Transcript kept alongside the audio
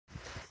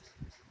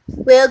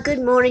Well, good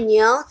morning,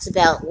 y'all. It's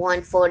about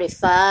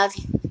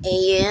 1:45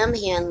 a.m.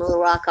 here in Little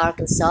Rock,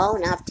 Arkansas,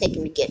 and I've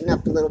taken to getting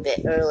up a little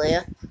bit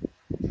earlier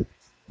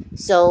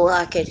so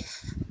I could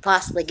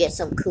possibly get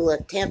some cooler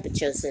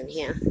temperatures in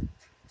here.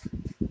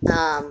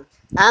 Um,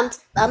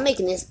 I'm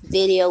making this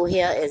video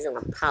here as an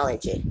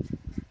apology.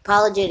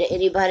 Apology to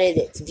anybody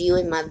that's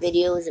viewing my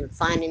videos and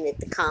finding that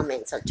the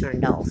comments are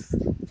turned off.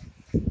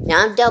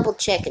 Now, I'm double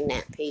checking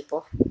that,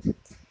 people.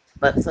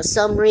 But for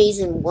some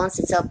reason, once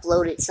it's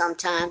uploaded,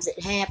 sometimes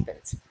it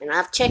happens. And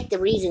I've checked the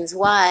reasons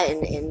why,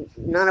 and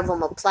none of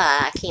them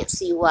apply. I can't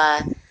see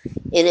why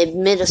an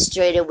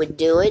administrator would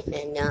do it,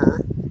 and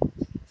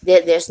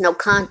there's no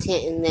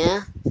content in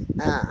there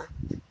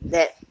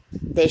that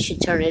they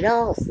should turn it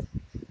off.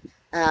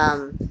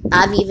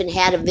 I've even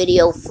had a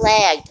video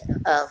flagged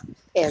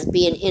as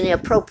being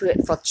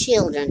inappropriate for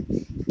children,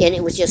 and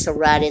it was just a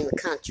right in the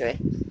country.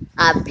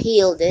 I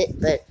appealed it,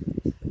 but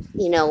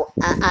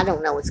I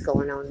don't know what's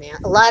going on now.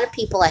 A lot of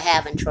people are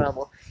having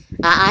trouble.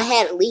 I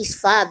had at least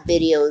 5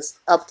 videos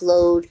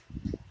upload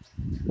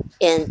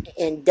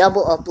and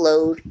double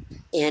upload,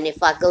 and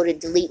if I go to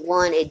delete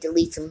one, it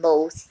deletes them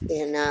both.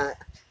 And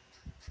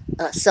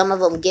some of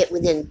them get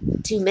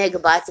within 2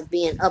 megabytes of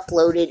being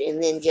uploaded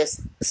and then just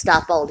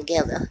stop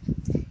altogether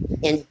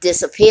and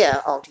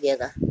disappear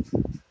altogether.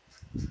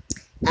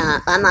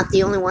 I'm not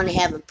the only one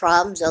having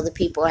problems. Other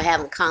people are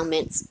having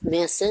comments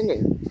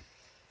missing,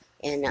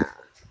 and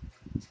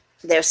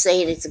they're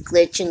saying it's a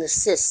glitch in the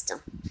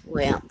system.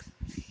 Well,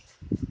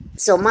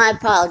 so my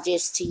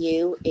apologies to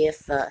you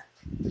if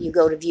you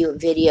go to view a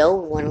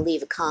video and want to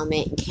leave a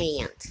comment and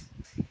can't.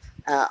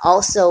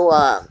 Also,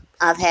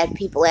 I've had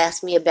people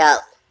ask me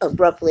about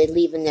abruptly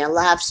leaving their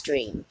live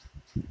stream.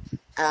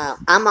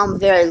 I'm on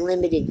very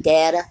limited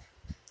data,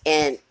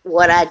 and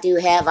what I do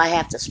have, I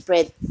have to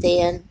spread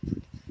thin.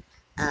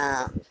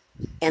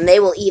 And they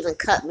will even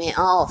cut me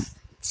off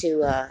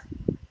to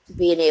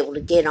being able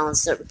to get on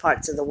certain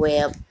parts of the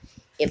web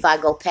if I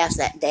go past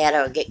that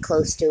data or get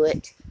close to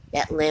it,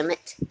 that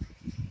limit.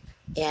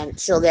 And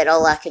so that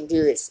all I can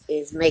do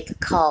is make a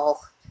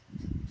call.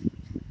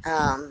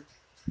 I'm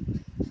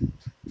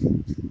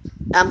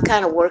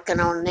kind of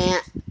working on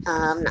that.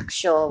 I'm not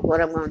sure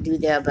what I'm going to do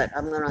there, but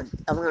I'm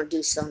gonna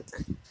do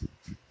something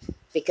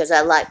because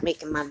I like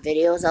making my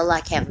videos. I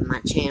like having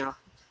my channel.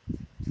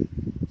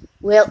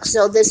 Well,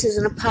 so this is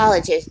an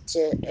apology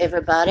to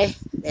everybody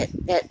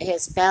that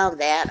has found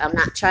that. I'm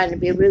not trying to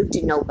be rude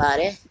to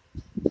nobody.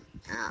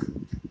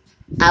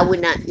 I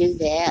would not do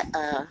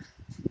that.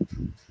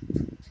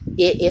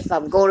 If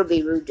I'm going to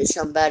be rude to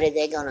somebody,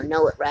 they're going to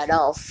know it right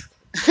off.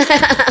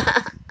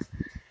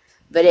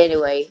 But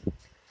anyway,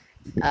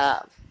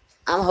 I'm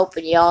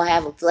hoping y'all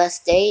have a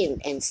blessed day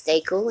and stay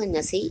cool in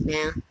this heat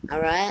now.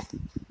 All right?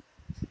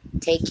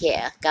 Take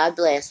care. God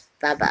bless.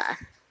 Bye-bye.